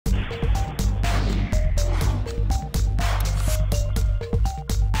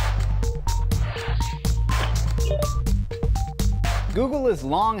Google has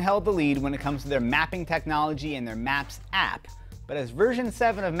long held the lead when it comes to their mapping technology and their Maps app. But as version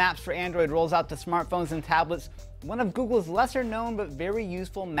 7 of Maps for Android rolls out to smartphones and tablets, one of Google's lesser known but very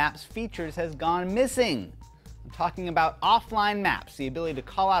useful Maps features has gone missing. I'm talking about offline maps, the ability to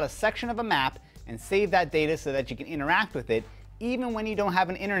call out a section of a map and save that data so that you can interact with it even when you don't have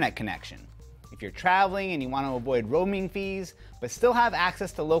an internet connection. If you're traveling and you want to avoid roaming fees but still have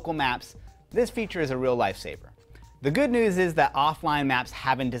access to local maps, this feature is a real lifesaver. The good news is that offline maps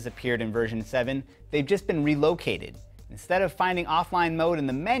haven't disappeared in version 7, they've just been relocated. Instead of finding offline mode in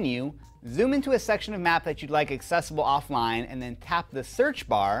the menu, zoom into a section of map that you'd like accessible offline and then tap the search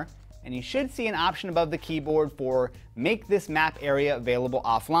bar, and you should see an option above the keyboard for Make this map area available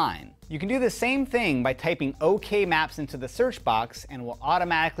offline. You can do the same thing by typing OK Maps into the search box and it will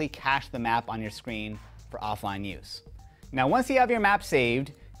automatically cache the map on your screen for offline use. Now once you have your map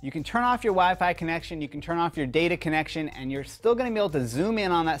saved, you can turn off your Wi-Fi connection, you can turn off your data connection, and you're still going to be able to zoom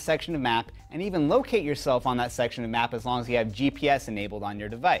in on that section of map and even locate yourself on that section of map as long as you have GPS enabled on your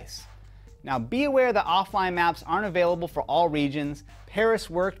device. Now be aware that offline maps aren't available for all regions.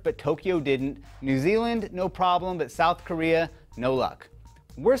 Paris worked, but Tokyo didn't. New Zealand, no problem, but South Korea, no luck.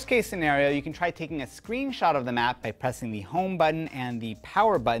 Worst case scenario, you can try taking a screenshot of the map by pressing the home button and the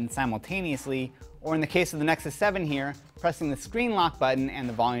power button simultaneously, or in the case of the Nexus 7 here, pressing the screen lock button and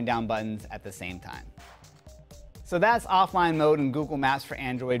the volume down buttons at the same time. So that's offline mode in Google Maps for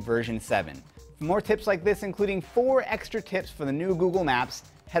Android version 7. For more tips like this, including 4 extra tips for the new Google Maps,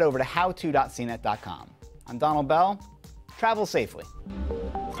 head over to howto.cnet.com. I'm Donald Bell. Travel safely.